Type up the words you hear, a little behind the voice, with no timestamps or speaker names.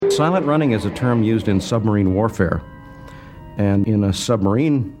Silent running is a term used in submarine warfare. And in a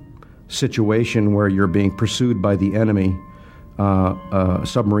submarine situation where you're being pursued by the enemy,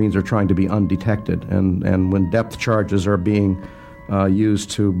 submarines are trying to be undetected. And when depth charges are being used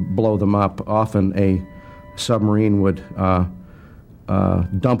to blow them up, often a submarine would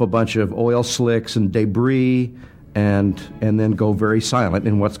dump a bunch of oil slicks and debris and then go very silent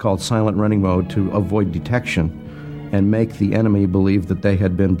in what's called silent running mode to avoid detection and make the enemy believe that they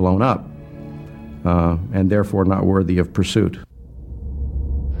had been blown up and therefore not worthy of pursuit.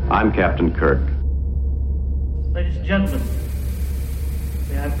 I'm Captain Kirk. Ladies and gentlemen,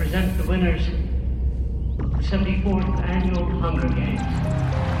 may I present the winners of the 74th Annual Hunger Games.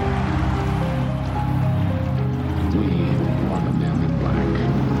 We are the men in black.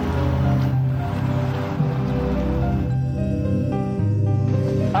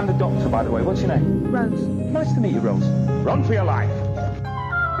 I'm the doctor, by the way. What's your name? Rose. Nice to meet you, Rose. Run for your life.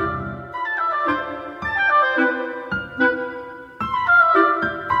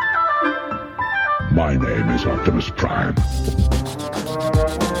 My name is Optimus Prime.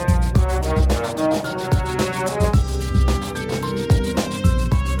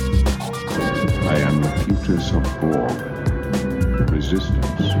 I am the Putus of Borg.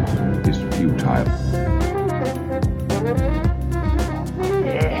 Resistance is futile.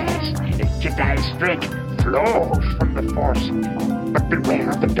 Yes, the Jedi strength flows from the Force, but beware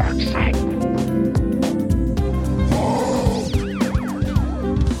of the dark side.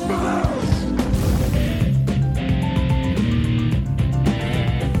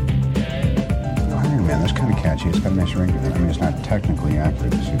 Iron Man, that's kind of catchy. It's got a nice ring to it. I mean, it's not technically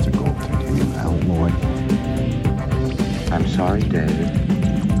accurate. It's a gold titanium alloy. I'm sorry, David.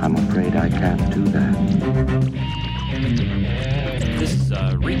 I'm afraid I can't do that. This is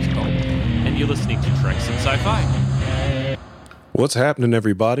Rico, and you're listening to Treks in Sci-Fi. What's happening,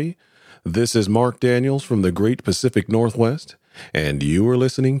 everybody? This is Mark Daniels from the Great Pacific Northwest, and you are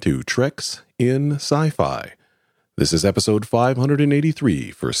listening to Treks in Sci-Fi. This is episode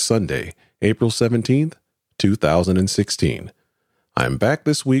 583 for Sunday, April 17th, 2016. I'm back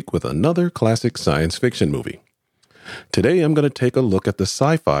this week with another classic science fiction movie. Today I'm going to take a look at the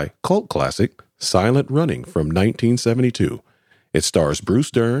sci-fi cult classic Silent Running from 1972. It stars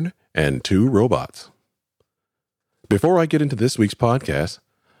Bruce Dern and two robots. Before I get into this week's podcast,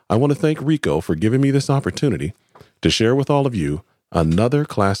 I want to thank Rico for giving me this opportunity to share with all of you another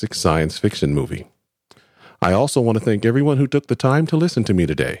classic science fiction movie. I also want to thank everyone who took the time to listen to me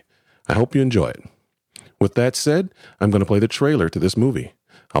today. I hope you enjoy it. With that said, I'm going to play the trailer to this movie.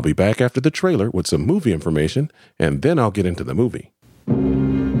 I'll be back after the trailer with some movie information, and then I'll get into the movie.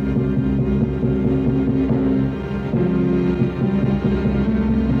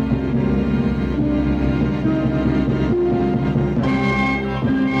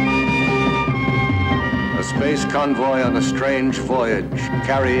 A space convoy on a strange voyage,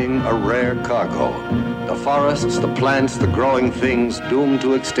 carrying a rare cargo. The forests, the plants, the growing things doomed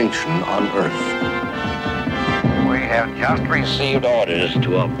to extinction on Earth. We have just received orders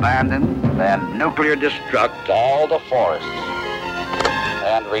to abandon and nuclear destruct all the forests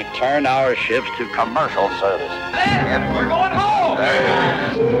and return our ships to commercial service. And we're going home!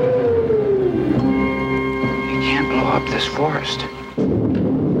 You can't blow up this forest.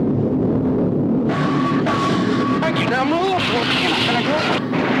 Now move!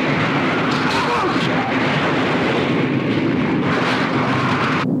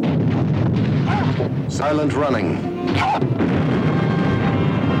 Silent running.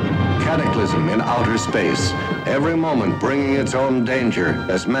 Cataclysm in outer space. Every moment bringing its own danger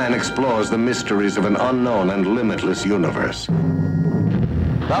as man explores the mysteries of an unknown and limitless universe.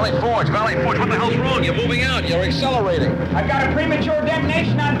 Valley Forge, what the hell's wrong? You're moving out, you're accelerating. I've got a premature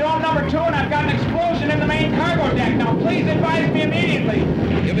detonation on dome number 2, and I've got an explosion in the main cargo deck. Now, please advise me immediately.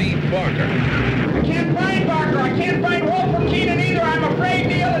 Give me Barker. I can't find Barker. I can't find Wolf or Keenan either. I'm afraid,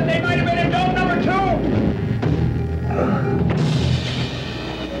 Neil, that they might have been in dome number 2.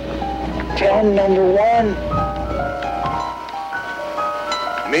 Dome number 1.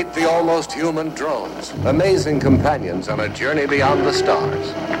 Meet the almost human drones, amazing companions on a journey beyond the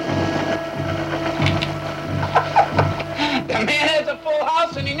stars. The man has a full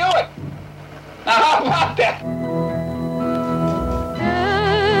house and he knew it. Now how about that?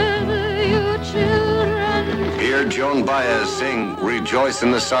 Hear Joan Baez sing Rejoice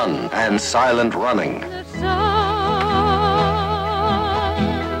in the Sun and Silent Running.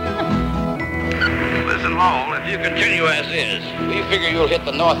 Listen, Lowell, if you continue as is, we figure you'll hit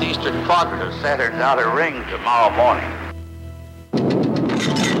the northeastern quadrant of Saturn's outer ring tomorrow morning.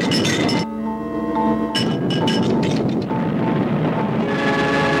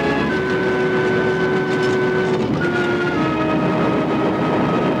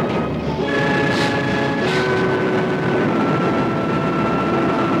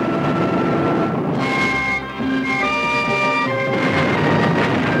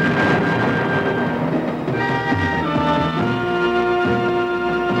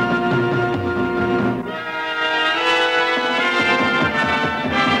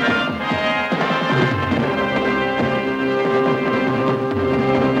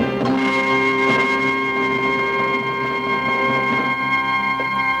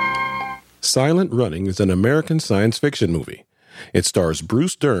 Silent Running is an American science fiction movie. It stars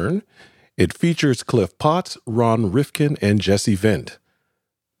Bruce Dern. It features Cliff Potts, Ron Rifkin, and Jesse Vendt.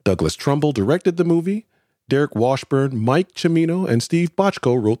 Douglas Trumbull directed the movie. Derek Washburn, Mike Cimino, and Steve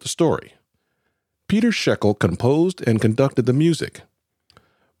Bochco wrote the story. Peter Scheckel composed and conducted the music.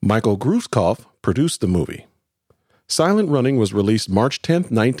 Michael Gruskoff produced the movie. Silent Running was released March 10,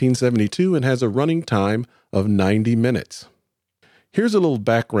 1972, and has a running time of 90 minutes. Here's a little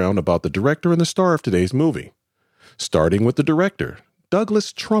background about the director and the star of today's movie. Starting with the director,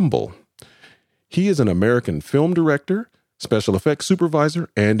 Douglas Trumbull. He is an American film director, special effects supervisor,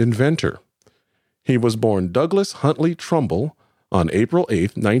 and inventor. He was born Douglas Huntley Trumbull on April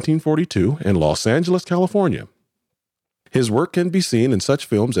 8, 1942, in Los Angeles, California. His work can be seen in such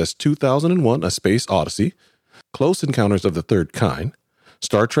films as 2001: A Space Odyssey, Close Encounters of the Third Kind,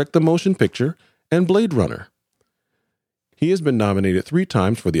 Star Trek: The Motion Picture, and Blade Runner. He has been nominated 3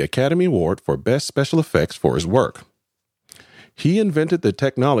 times for the Academy Award for Best Special Effects for his work. He invented the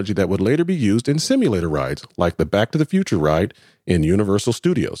technology that would later be used in simulator rides, like the Back to the Future ride in Universal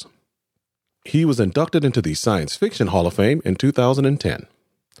Studios. He was inducted into the Science Fiction Hall of Fame in 2010.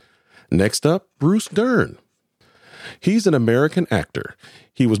 Next up, Bruce Dern. He's an American actor.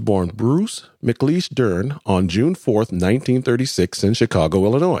 He was born Bruce McLeish Dern on June 4, 1936 in Chicago,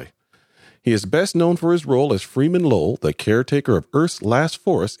 Illinois. He is best known for his role as Freeman Lowell, the caretaker of Earth's last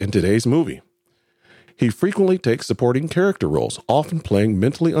forest in today's movie. He frequently takes supporting character roles, often playing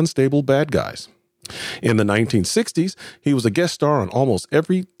mentally unstable bad guys. In the 1960s, he was a guest star on almost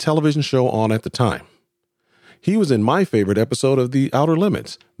every television show on at the time. He was in my favorite episode of The Outer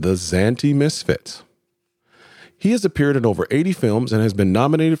Limits, The Zanty Misfits. He has appeared in over 80 films and has been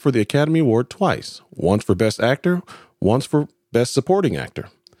nominated for the Academy Award twice, once for Best Actor, once for Best Supporting Actor.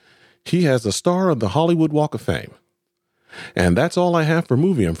 He has a star on the Hollywood Walk of Fame. And that's all I have for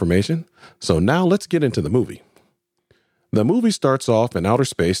movie information, so now let's get into the movie. The movie starts off in outer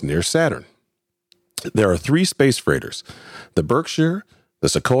space near Saturn. There are 3 space freighters, the Berkshire, the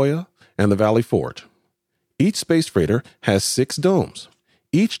Sequoia, and the Valley Forge. Each space freighter has 6 domes.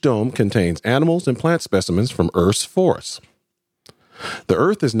 Each dome contains animals and plant specimens from Earth's forests. The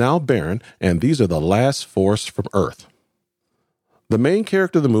Earth is now barren, and these are the last forests from Earth. The main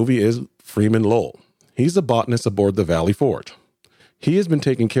character of the movie is Freeman Lowell. He's a botanist aboard the Valley Forge. He has been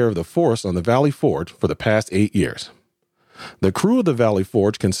taking care of the forest on the Valley Forge for the past 8 years. The crew of the Valley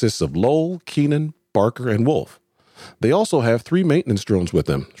Forge consists of Lowell, Keenan, Barker, and Wolf. They also have 3 maintenance drones with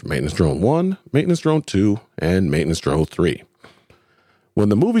them: Maintenance Drone 1, Maintenance Drone 2, and Maintenance Drone 3. When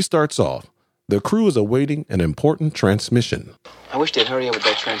the movie starts off, the crew is awaiting an important transmission. I wish they'd hurry up with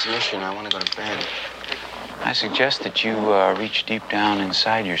that transmission. I want to go to bed. I suggest that you reach deep down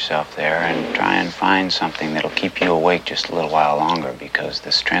inside yourself there and try and find something that'll keep you awake just a little while longer, because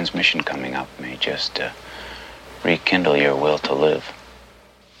this transmission coming up may just rekindle your will to live.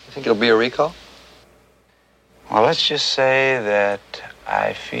 You think it'll be a recall? Well, let's just say that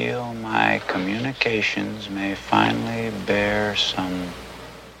I feel my communications may finally bear some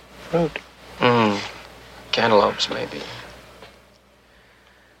fruit. Cantaloupes, maybe.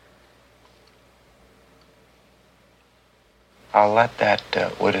 I'll let that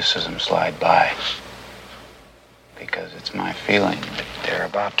witticism slide by, because it's my feeling that they're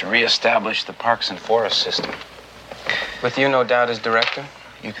about to reestablish the Parks and Forest system. With you, no doubt, as director?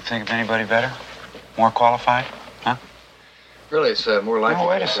 You could think of anybody better? More qualified? Huh? Really, it's more likely... No,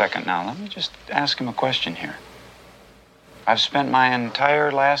 wait a second now. Let me just ask him a question here. I've spent my entire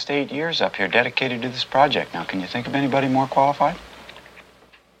last 8 years up here dedicated to this project. Now, can you think of anybody more qualified?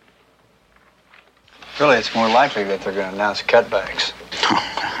 Really, it's more likely that they're going to announce cutbacks.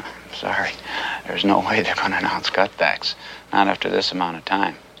 I'm sorry. There's no way they're going to announce cutbacks. Not after this amount of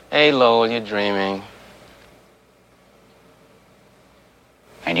time. Hey, Lowell, you're dreaming.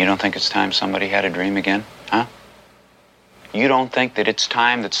 And you don't think it's time somebody had a dream again, huh? You don't think that it's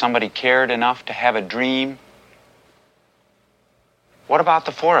time that somebody cared enough to have a dream? What about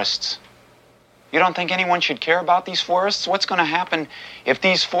the forests? You don't think anyone should care about these forests? What's going to happen if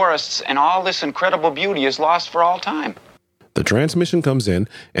these forests and all this incredible beauty is lost for all time? The transmission comes in,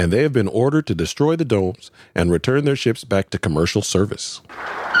 and they have been ordered to destroy the domes and return their ships back to commercial service. All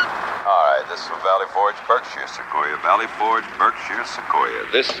right, this is from Valley Forge, Berkshire, Sequoia. Valley Forge, Berkshire,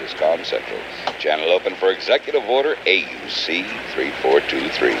 Sequoia. This is Com Central. Channel open for Executive Order AUC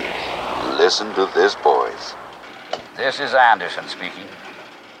 3423. Listen to this, boys. This is Anderson speaking.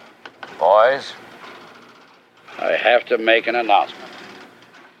 Boys, I have to make an announcement.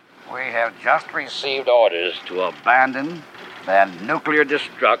 We have just received orders to abandon and nuclear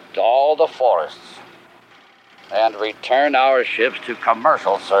destruct all the forests and return our ships to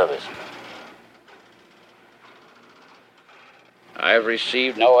commercial service. I have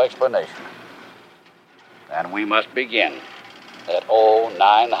received no explanation. And we must begin at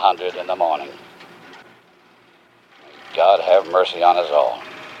 0900 in the morning. May God have mercy on us all.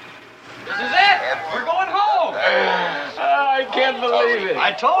 This is it! We're going home! I can't believe it.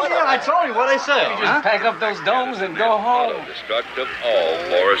 I told you. What'd I say? Just pack up those domes and go home. Destruct of all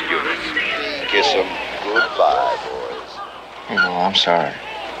forest units. Kiss them goodbye, boys. You know, I'm sorry.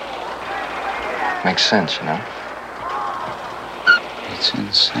 Makes sense, you know? It's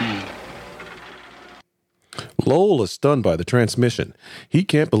insane. Lowell is stunned by the transmission. He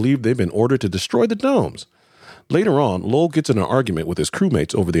can't believe they've been ordered to destroy the domes. Later on, Lowell gets in an argument with his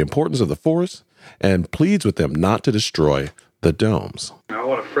crewmates over the importance of the forest and pleads with them not to destroy the domes. I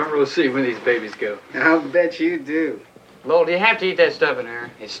want a front row seat when these babies go. I'll bet you do. Lowell, do you have to eat that stuff in there?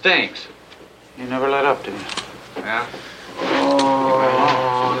 It stinks. You never let up, do you? Yeah?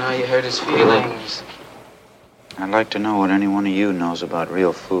 Oh, now you hurt his feelings. I'd like to know what any one of you knows about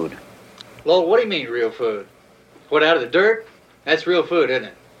real food. Lowell, what do you mean real food? What, out of the dirt? That's real food, isn't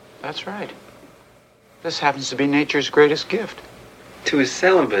it? That's right. This happens to be nature's greatest gift. To his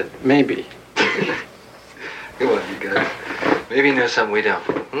celibate, maybe. Come on, you guys. Maybe he knows something we don't.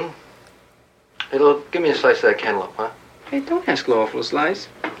 Hey, Lowell, give me a slice of that cantaloupe, huh? Hey, don't ask Lowell for a slice.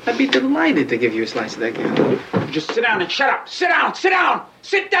 I'd be delighted to give you a slice of that cantaloupe. Just sit down and shut up. Sit down, sit down,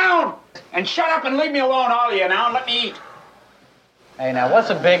 sit down! And shut up and leave me alone, all of you, now, and let me eat. Hey, now, what's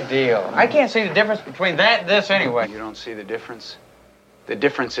the big deal? I can't see the difference between that and this anyway. You don't see the difference? The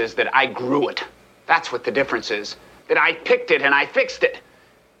difference is that I grew it. That's what the difference is. That I picked it and I fixed it.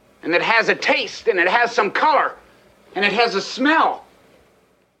 And it has a taste and it has some color. And it has a smell.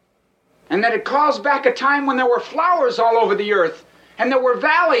 And that it calls back a time when there were flowers all over the earth. And there were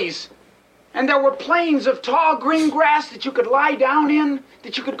valleys. And there were plains of tall green grass that you could lie down in,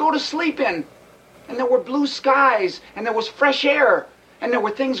 that you could go to sleep in. And there were blue skies, and there was fresh air, and there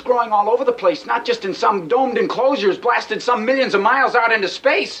were things growing all over the place, not just in some domed enclosures blasted some millions of miles out into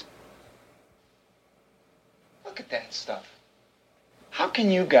space. Look at that stuff. How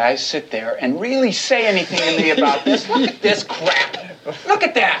can you guys sit there and really say anything to me about this? Look at this crap. Look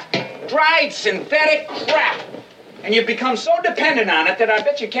at that. Dried synthetic crap. And you've become so dependent on it that I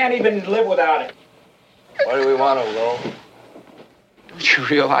bet you can't even live without it. Why do we want to, Lowell? Don't you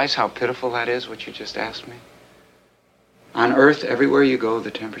realize how pitiful that is, what you just asked me? On Earth, everywhere you go,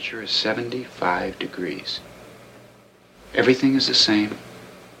 the temperature is 75 degrees. Everything is the same.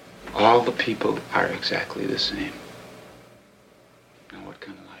 All the people are exactly the same. Now, what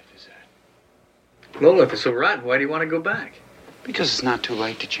kind of life is that? Lowell, if it's so rotten, why do you want to go back? Because it's not too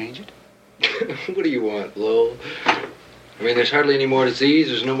late to change it. What do you want, Lowell? I mean, there's hardly any more disease,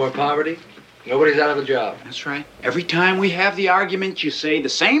 there's no more poverty. Nobody's out of a job. That's right. Every time we have the argument, you say the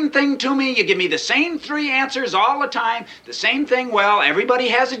same thing to me. You give me the same three answers all the time. The same thing. Well, everybody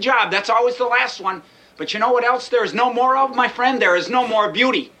has a job. That's always the last one. But you know what else there is no more of, my friend? There is no more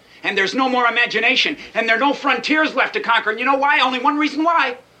beauty. And there's no more imagination. And there are no frontiers left to conquer. And you know why? Only one reason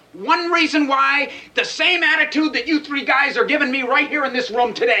why. One reason why. The same attitude that you three guys are giving me right here in this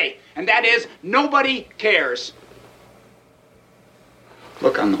room today. And that is, nobody cares.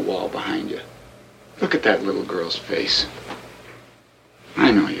 Look on the wall behind you. Look at that little girl's face.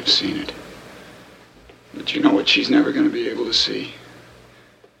 I know you've seen it. But you know what she's never going to be able to see?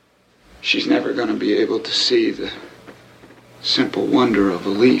 She's never going to be able to see the simple wonder of a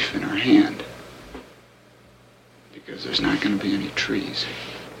leaf in her hand. Because there's not going to be any trees.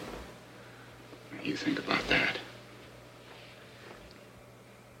 You think about that.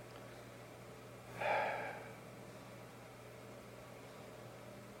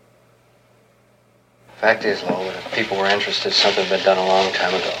 Fact is, Lowell, that if people were interested, something had been done a long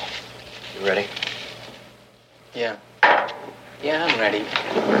time ago. You ready? Yeah, I'm ready.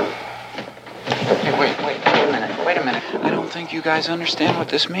 Hey, wait a minute. I don't think you guys understand what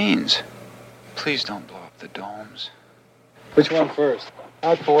this means. Please don't blow up the domes. Which one first?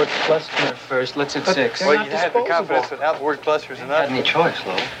 Outboard cluster first. Let's hit 6. Well, you had the confidence that outboard clusters are not any choice,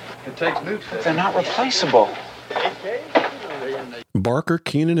 Lowell. It takes neutrons. They're not replaceable. Barker,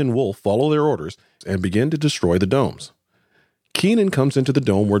 Keenan, and Wolf follow their orders and begin to destroy the domes. Keenan comes into the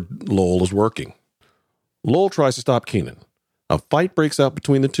dome where Lowell is working. Lowell tries to stop Keenan. A fight breaks out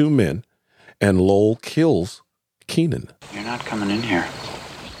between the two men, and Lowell kills Keenan. You're not coming in here.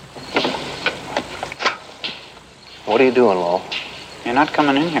 What are you doing, Lowell? You're not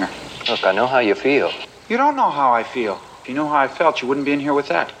coming in here. Look, I know how you feel. You don't know how I feel. If you knew how I felt, you wouldn't be in here with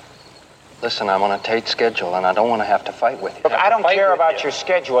that. Listen, I'm on a tight schedule, and I don't want to have to fight with you. Look, I don't care about your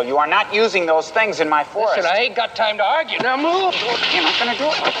schedule. You are not using those things in my forest. Listen, I ain't got time to argue. Now move! You're not going to do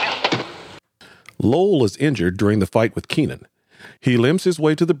it. Lowell is injured during the fight with Keenan, He limps his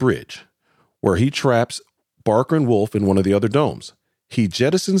way to the bridge, where he traps Barker and Wolf in one of the other domes. He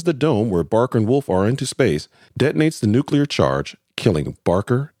jettisons the dome where Barker and Wolf are into space, detonates the nuclear charge, killing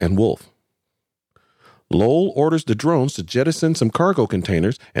Barker and Wolf. Lowell orders the drones to jettison some cargo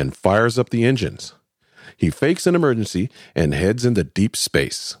containers and fires up the engines. He fakes an emergency and heads into deep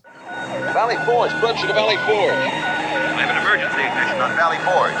space. Valley Forge, Berkshire to Valley Forge. I have an emergency ignition on Valley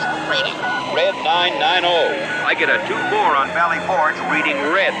Forge. Reading red 990. I get a 2-4 on Valley Forge, reading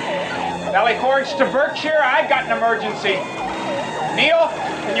red. Valley Forge to Berkshire, I've got an emergency. Neil,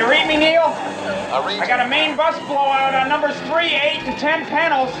 can you read me, Neil? I got a main bus blowout on numbers 3, 8, and 10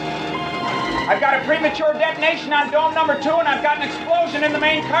 panels. I've got a premature detonation on dome number 2, and I've got an explosion in the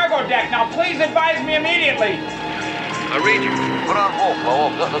main cargo deck. Now, please advise me immediately. I read you. Put on Wolf,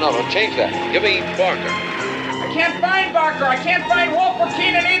 Lowell. No, change that. Give me Barker. I can't find Barker. I can't find Wolf or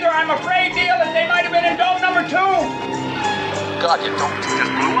Keenan either. I'm afraid, Neil, that they might have been in dome number 2. God, your dome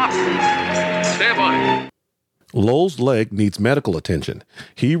just blew up. Stand by. Lowell's leg needs medical attention.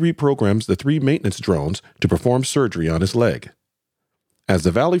 He reprograms the 3 maintenance drones to perform surgery on his leg. As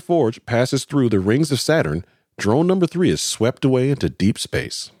the Valley Forge passes through the rings of Saturn, drone number 3 is swept away into deep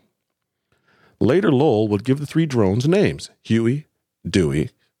space. Later, Lowell would give the 3 drones names: Huey,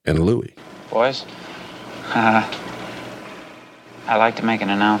 Dewey, and Louie. Boys, I'd like to make an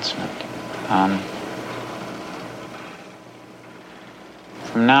announcement.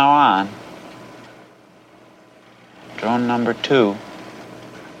 From now on, drone number 2,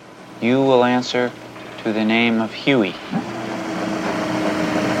 you will answer to the name of Huey.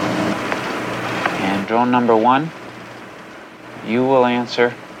 And drone number 1, you will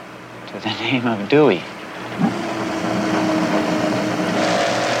answer to the name of Dewey.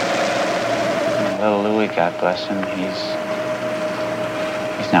 And little Louie, God bless him, he's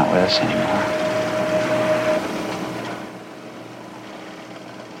not with us anymore.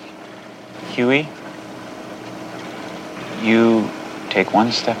 Huey, you take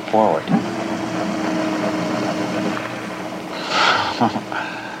 1 step forward.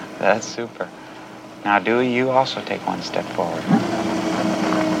 That's super. Now, Dewey, you also take 1 step forward.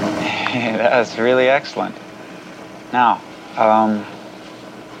 That's really excellent. Now,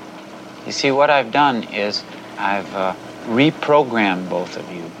 you see, what I've done is I've reprogrammed both of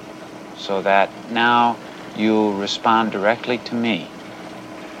you so that now you'll respond directly to me.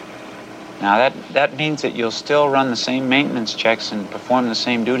 Now, that means that you'll still run the same maintenance checks and perform the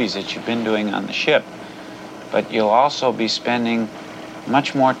same duties that you've been doing on the ship, but you'll also be spending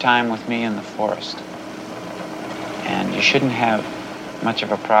much more time with me in the forest. And you shouldn't have much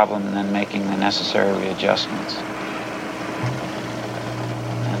of a problem in then making the necessary readjustments.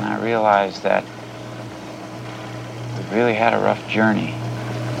 And I realized that we've really had a rough journey.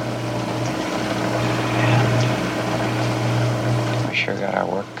 And we sure got our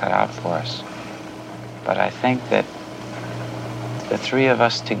work cut out for us. But I think that the 3 of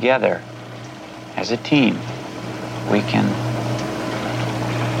us together, as a team, we can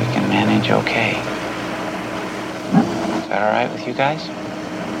manage okay. Is that all right with you guys?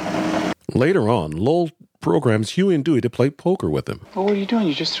 Later on, Lowell programs Huey and Dewey to play poker with him. Well, what are you doing?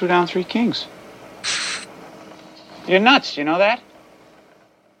 You just threw down 3 kings. You're nuts, you know that?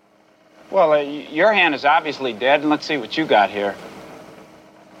 Well, your hand is obviously dead, and let's see what you got here.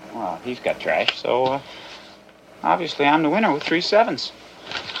 Well, he's got trash, so obviously I'm the winner with 3 sevens.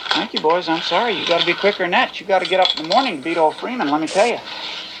 Thank you, boys. I'm sorry. You got to be quicker than that. You got to get up in the morning to beat old Freeman, let me tell you.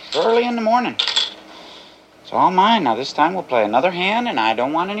 Early in the morning. It's all mine. Now, this time we'll play another hand, and I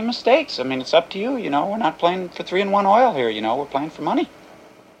don't want any mistakes. I mean, it's up to you, you know. We're not playing for 3-in-1 oil here, you know. We're playing for money.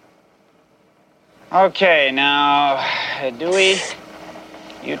 Okay, now, Dewey,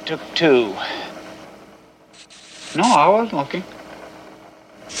 you took 2. No, I wasn't looking.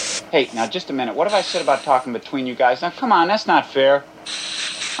 Hey, now, just a minute. What have I said about talking between you guys? Now, come on, that's not fair.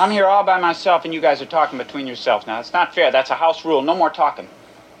 I'm here all by myself, and you guys are talking between yourselves. Now, that's not fair. That's a house rule. No more talking.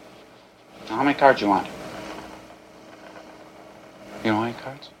 Now, how many cards you want? You don't want any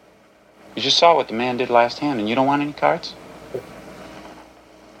cards? You just saw what the man did last hand, and you don't want any cards?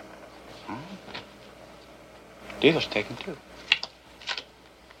 All right. Dealer's taking 2.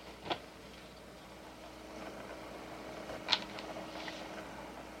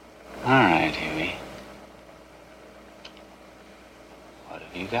 All right, Huey. What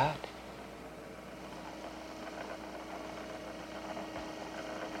have you got?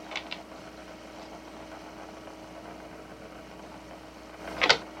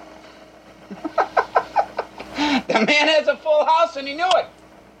 The man has a full house and he knew it.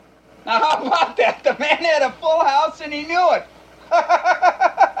 Now, how about that? The man had a full house and he knew it.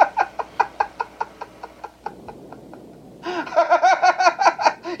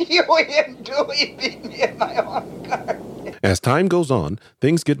 Huey and Dewey beat me in my own garden. As time goes on,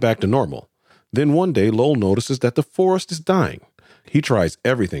 things get back to normal. Then one day, Lowell notices that the forest is dying. He tries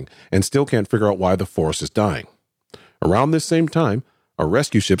everything and still can't figure out why the forest is dying. Around this same time, a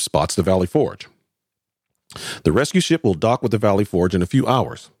rescue ship spots the Valley Forge. The rescue ship will dock with the Valley Forge in a few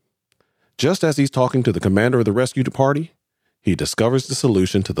hours. Just as he's talking to the commander of the rescue party, he discovers the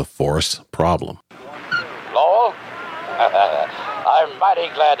solution to the forest's problem. Lowell? I'm mighty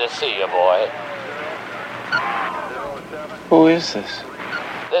glad to see you, boy. Who is this?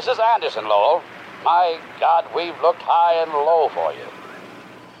 This is Anderson, Lowell. My God, we've looked high and low for you.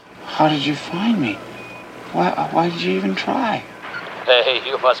 How did you find me? Why did you even try? Hey,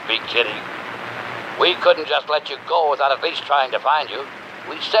 you must be kidding. We couldn't just let you go without at least trying to find you.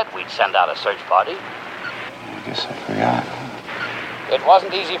 We said we'd send out a search party. I guess I forgot. It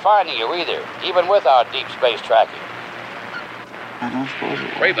wasn't easy finding you either, even with our deep space tracking. I don't suppose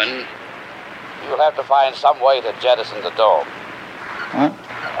it was. Raven, you'll have to find some way to jettison the dome. What?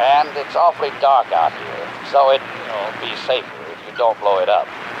 And it's awfully dark out here, so it'll be safer if you don't blow it up.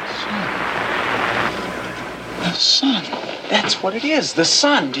 The sun. That's what it is. The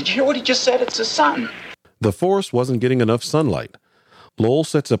sun. Did you hear what he just said? It's the sun. The forest wasn't getting enough sunlight. Lowell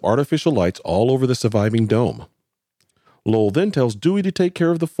sets up artificial lights all over the surviving dome. Lowell then tells Dewey to take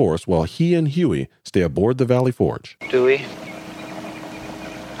care of the forest while he and Huey stay aboard the Valley Forge. Dewey,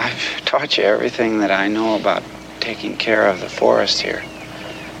 I've taught you everything that I know about taking care of the forest here.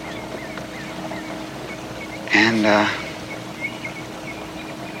 And,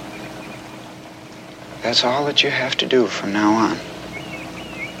 that's all that you have to do from now on,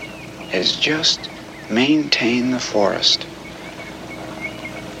 is just maintain the forest.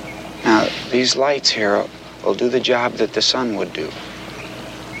 Now, these lights here will do the job that the sun would do.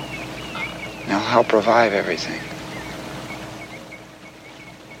 They'll help revive everything.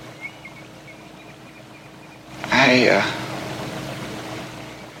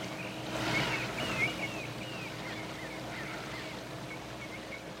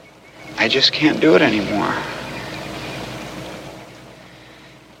 I just can't do it anymore.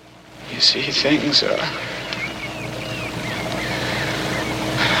 You see, things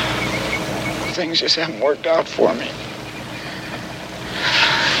just haven't worked out for me.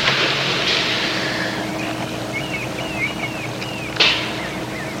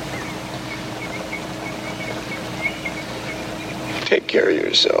 Take care of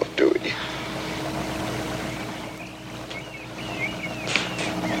yourself, Dewey.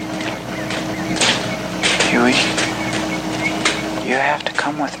 Huey, you have to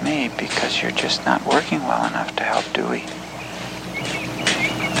come with me because you're just not working well enough to help Dewey.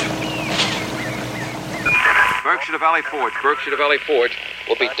 Berkshire to Valley Forge. Berkshire to Valley Forge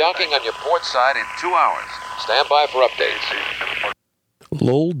will be docking on your port side in 2 hours. Stand by for updates.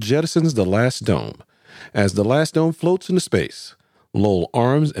 Lowell jettisons the last dome. As the last dome floats into space, Lowell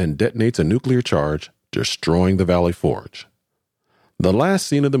arms and detonates a nuclear charge, destroying the Valley Forge. The last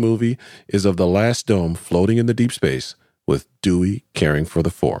scene of the movie is of the last dome floating in the deep space with Dewey caring for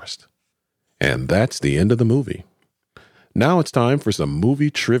the forest. And that's the end of the movie. Now it's time for some movie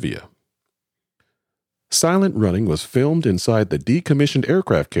trivia. Silent Running was filmed inside the decommissioned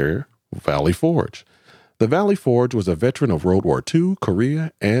aircraft carrier, Valley Forge. The Valley Forge was a veteran of World War II,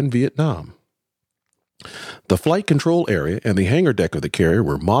 Korea, and Vietnam. The flight control area and the hangar deck of the carrier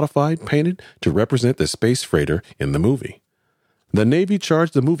were modified, painted to represent the space freighter in the movie. The Navy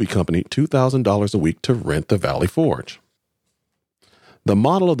charged the movie company $2,000 a week to rent the Valley Forge. The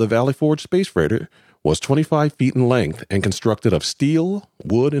model of the Valley Forge space freighter was 25 feet in length and constructed of steel,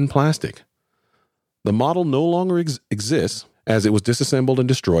 wood, and plastic. The model no longer exists as it was disassembled and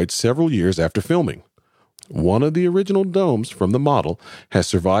destroyed several years after filming. One of the original domes from the model has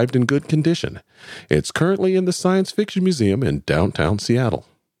survived in good condition. It's currently in the Science Fiction Museum in downtown Seattle.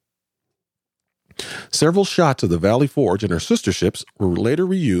 Several shots of the Valley Forge and her sister ships were later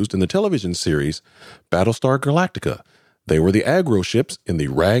reused in the television series Battlestar Galactica. They were the aggro ships in the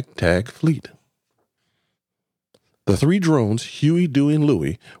Ragtag Fleet. The 3 drones, Huey, Dewey, and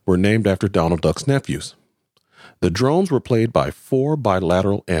Louie, were named after Donald Duck's nephews. The drones were played by 4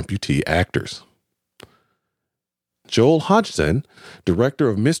 bilateral amputee actors. Joel Hodgson, director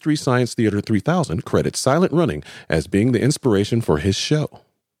of Mystery Science Theater 3000, credits Silent Running as being the inspiration for his show.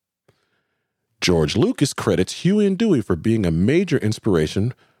 George Lucas credits Huey and Dewey for being a major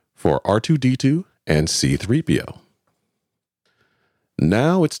inspiration for R2-D2 and C-3PO.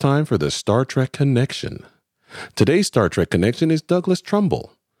 Now it's time for the Star Trek Connection. Today's Star Trek Connection is Douglas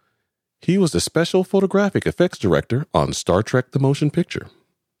Trumbull. He was the special photographic effects director on Star Trek The Motion Picture.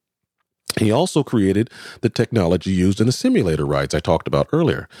 He also created the technology used in the simulator rides I talked about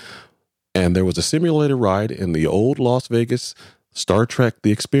earlier. And there was a simulator ride in the old Las Vegas Star Trek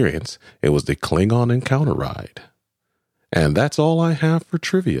The Experience. It was the Klingon Encounter ride. And that's all I have for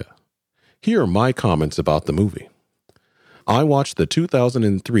trivia. Here are my comments about the movie. I watched the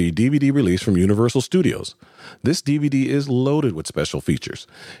 2003 DVD release from Universal Studios. This DVD is loaded with special features.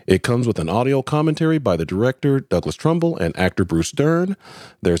 It comes with an audio commentary by the director Douglas Trumbull and actor Bruce Dern.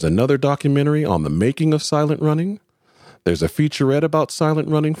 There's another documentary on the making of Silent Running. There's a featurette about Silent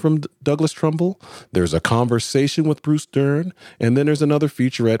Running from Douglas Trumbull. There's a conversation with Bruce Dern. And then there's another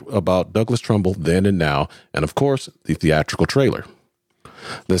featurette about Douglas Trumbull then and now. And of course, the theatrical trailer.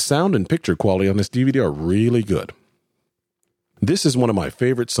 The sound and picture quality on this DVD are really good. This is one of my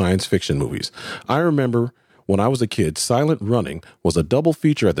favorite science fiction movies. I remember when I was a kid, Silent Running was a double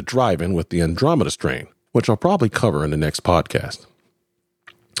feature at the drive-in with the Andromeda Strain, which I'll probably cover in the next podcast.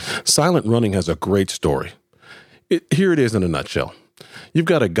 Silent Running has a great story. Here it is in a nutshell. You've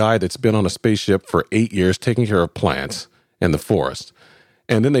got a guy that's been on a spaceship for 8 years taking care of plants and the forest,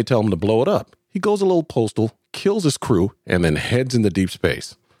 and then they tell him to blow it up. He goes a little postal, kills his crew, and then heads into deep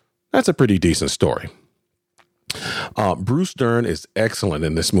space. That's a pretty decent story. Bruce Dern is excellent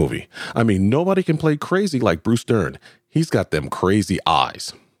in this movie. I mean, nobody can play crazy like Bruce Dern. He's got them crazy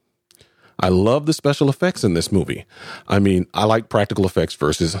eyes. I love the special effects in this movie. I mean, I like practical effects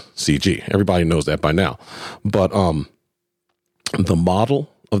versus CG. Everybody knows that by now. But the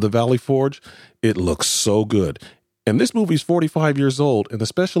model of the Valley Forge, it looks so good. And this movie's 45 years old, and the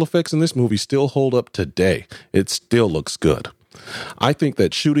special effects in this movie still hold up today. It still looks good. I think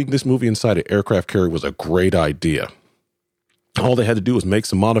that shooting this movie inside an aircraft carrier was a great idea. All they had to do was make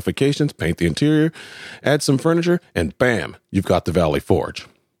some modifications, paint the interior, add some furniture, and bam, you've got the Valley Forge.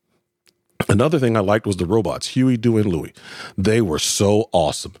 Another thing I liked was the robots, Huey, Dewey, and Louie. They were so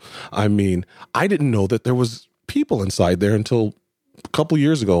awesome. I mean, I didn't know that there was people inside there until a couple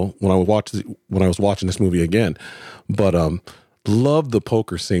years ago when I was watching this movie again. But loved the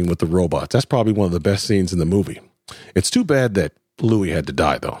poker scene with the robots. That's probably one of the best scenes in the movie. It's too bad that Louie had to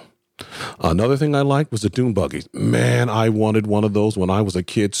die, though. Another thing I liked was the dune buggies. Man, I wanted one of those when I was a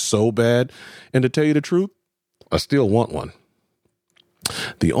kid so bad. And to tell you the truth, I still want one.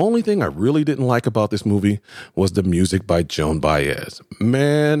 The only thing I really didn't like about this movie was the music by Joan Baez.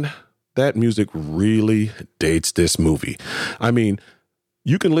 Man, that music really dates this movie. I mean,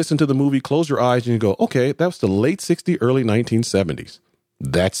 you can listen to the movie, close your eyes, and you go, okay, that was the late 60s, early 1970s.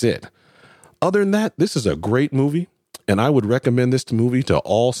 That's it. Other than that, this is a great movie, and I would recommend this movie to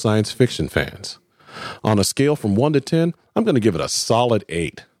all science fiction fans. On a scale from 1 to 10, I'm going to give it a solid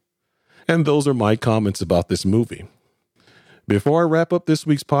 8. And those are my comments about this movie. Before I wrap up this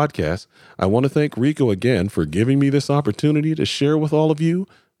week's podcast, I want to thank Rico again for giving me this opportunity to share with all of you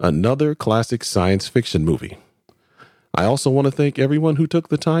another classic science fiction movie. I also want to thank everyone who took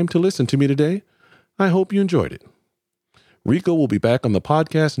the time to listen to me today. I hope you enjoyed it. Rico will be back on the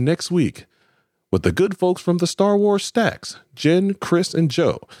podcast next week with the good folks from the Star Wars Stacks, Jen, Chris, and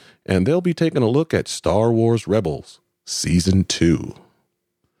Joe, and they'll be taking a look at Star Wars Rebels Season 2.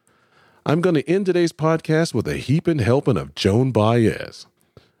 I'm going to end today's podcast with a heaping helping of Joan Baez.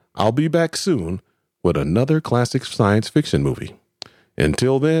 I'll be back soon with another classic science fiction movie.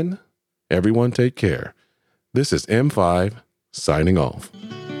 Until then, everyone take care. This is M5 signing off.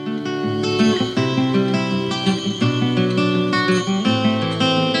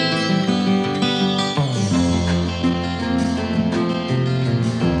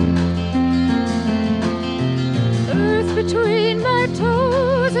 Between my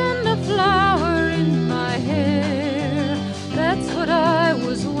toes and a flower in my hair. That's what I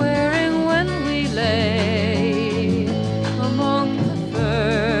was wearing when we lay among the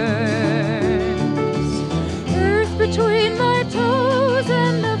ferns. Earth between my toes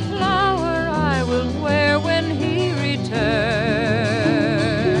and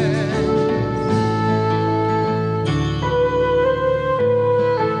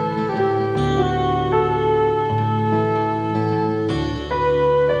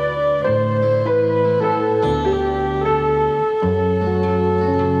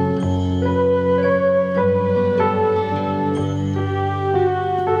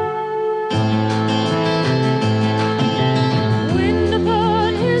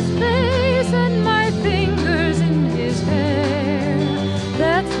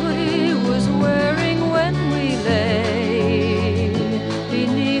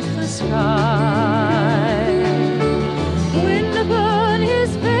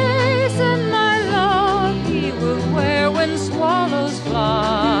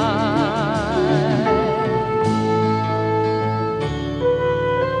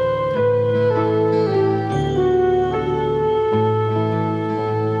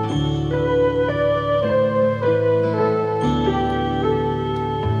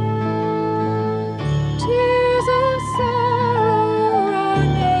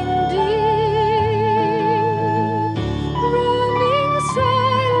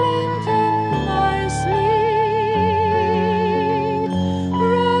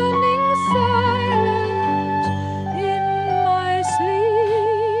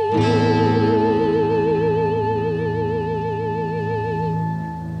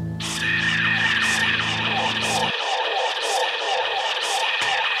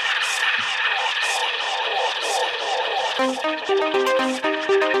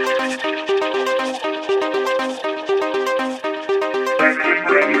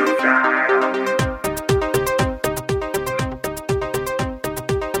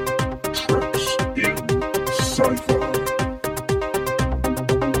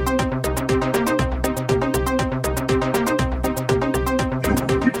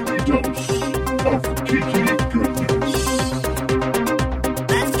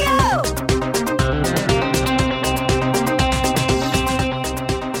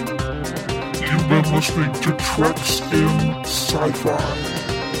Listening to Treks in Sci-Fi.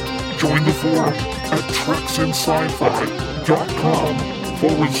 Join the forum at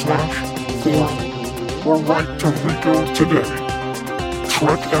treksinsci-fi.com/forum or write to Rico today.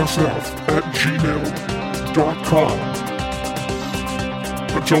 treksf@gmail.com.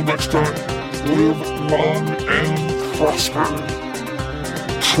 Until next time, live long and prosper.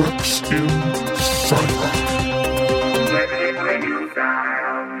 Treks in